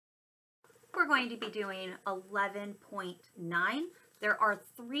We're going to be doing 11.9. There are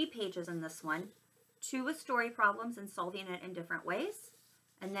 3 pages in this one, 2 with story problems and solving it in different ways,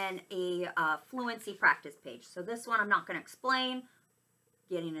 and then a fluency practice page. So this one I'm not going to explain,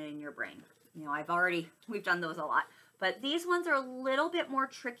 getting it in your brain. You know, we've done those a lot. But these ones are a little bit more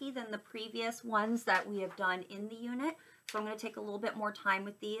tricky than the previous ones that we have done in the unit. So I'm going to take a little bit more time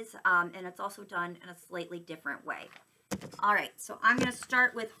with these, and it's also done in a slightly different way. All right, so I'm going to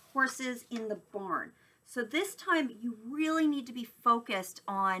start with horses in the barn. So this time you really need to be focused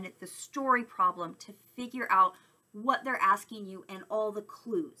on the story problem to figure out what they're asking you and all the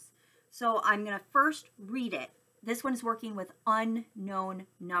clues. So I'm going to first read it. This one's working with unknown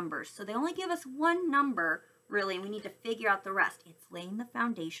numbers. So they only give us one number, really, and we need to figure out the rest. It's laying the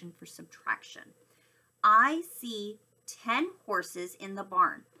foundation for subtraction. I see 10 horses in the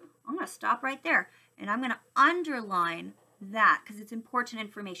barn. I'm going to stop right there, and I'm going to underline that because it's important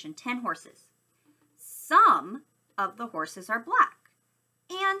information. 10 horses. Some of the horses are black,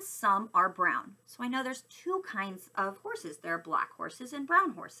 and some are brown. So I know there's 2 kinds of horses. There are black horses and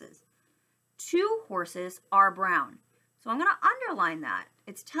brown horses. 2 horses are brown. So I'm going to underline that.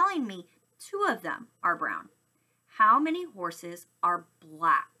 It's telling me 2 of them are brown. How many horses are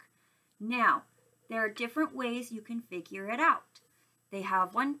black? Now, there are different ways you can figure it out. They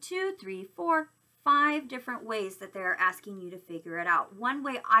have 1, 2, 3, 4, 5 different ways that they're asking you to figure it out. One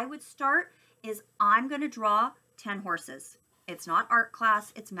way I would start is I'm going to draw 10 horses. It's not art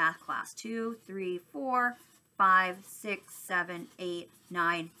class, it's math class. 2, 3, 4, 5, 6, 7, 8,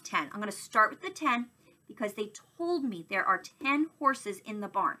 9, 10. I'm going to start with the 10 because they told me there are 10 horses in the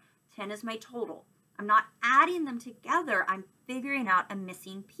barn. 10 is my total. I'm not adding them together. I'm figuring out a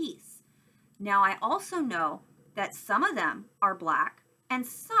missing piece. Now I also know that some of them are black and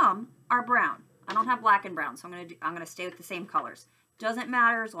some are brown. I don't have black and brown, so I'm going to stay with the same colors. Doesn't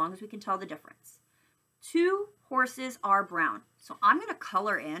matter as long as we can tell the difference. 2 horses are brown. So I'm going to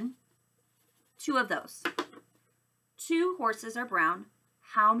color in 2 of those. 2 horses are brown.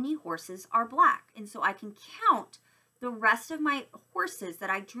 How many horses are black? And so I can count the rest of my horses that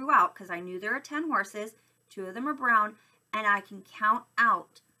I drew out because I knew there are 10 horses. 2 of them are brown, and I can count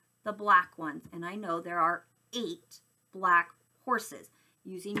out the black ones. And I know there are 8 black horses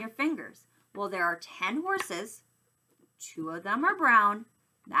using your fingers. Well, there are 10 horses. 2 of them are brown.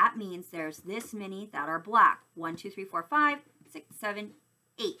 That means there's this many that are black. 1, 2, 3, 4, 5, 6, 7,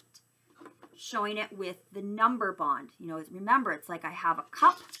 8. Showing it with the number bond. You know, remember, it's like I have a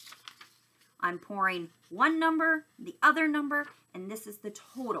cup. I'm pouring one number, the other number, and this is the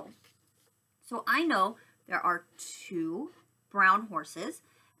total. So I know there are 2 brown horses,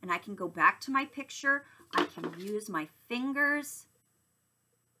 and I can go back to my picture. I can use my fingers,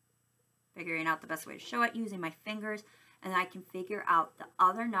 figuring out the best way to show it, using my fingers, and I can figure out the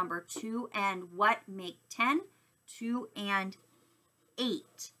other number. 2 and what make 10? 2 and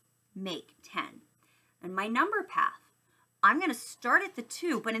 8 make 10. And my number path, I'm going to start at the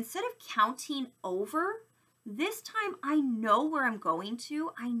 2, but instead of counting over, this time I know where I'm going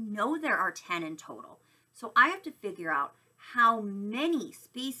to. I know there are 10 in total. So I have to figure out how many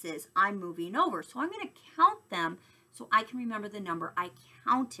spaces I'm moving over. So I'm going to count them so I can remember the number I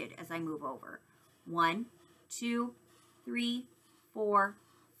counted as I move over. 1, 2, 3, 4,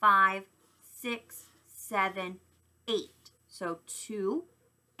 5, 6, 7, 8. So 2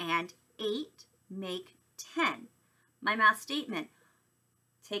 and 8 make 10. My math statement,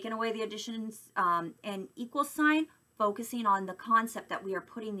 taking away the additions and equal sign, focusing on the concept that we are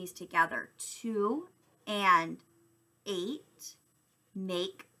putting these together. 2 and 8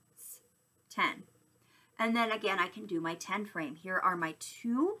 makes 10. And then again, I can do my 10 frame. Here are my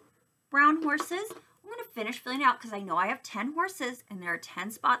 2 brown horses. I'm going to finish filling out because I know I have 10 horses and there are 10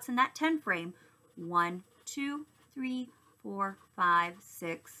 spots in that 10 frame. 1, 2, 3, 4, 5,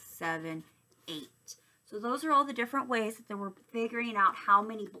 6, 7, 8. So those are all the different ways that we're figuring out how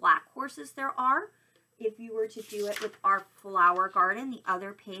many black horses there are. If you were to do it with our flower garden, the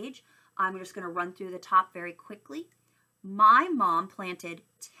other page, I'm just going to run through the top very quickly. My mom planted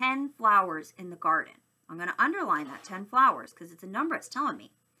 10 flowers in the garden. I'm going to underline that 10 flowers because it's a number it's telling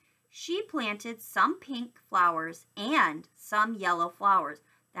me. She planted some pink flowers and some yellow flowers.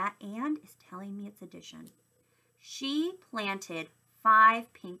 That and is telling me it's addition. She planted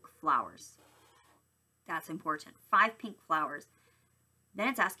 5 pink flowers. That's important. 5 pink flowers. Then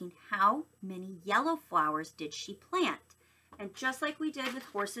it's asking how many yellow flowers did she plant? And just like we did with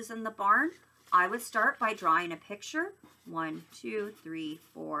horses in the barn, I would start by drawing a picture. 1, 2, 3,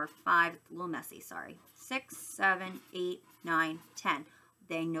 4, 5. It's a little messy, sorry. 6, 7, 8, 9, 10.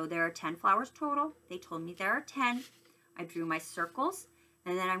 They know there are 10 flowers total. They told me there are 10. I drew my circles.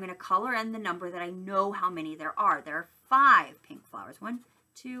 And then I'm going to color in the number that I know how many there are. There are 5 pink flowers. 1,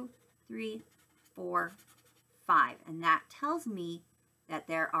 2, 3, 4, 5. And that tells me that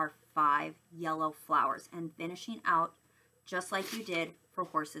there are 5 yellow flowers. And finishing out just like you did for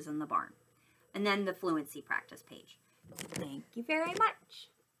horses in the barn. And then the fluency practice page. Thank you very much.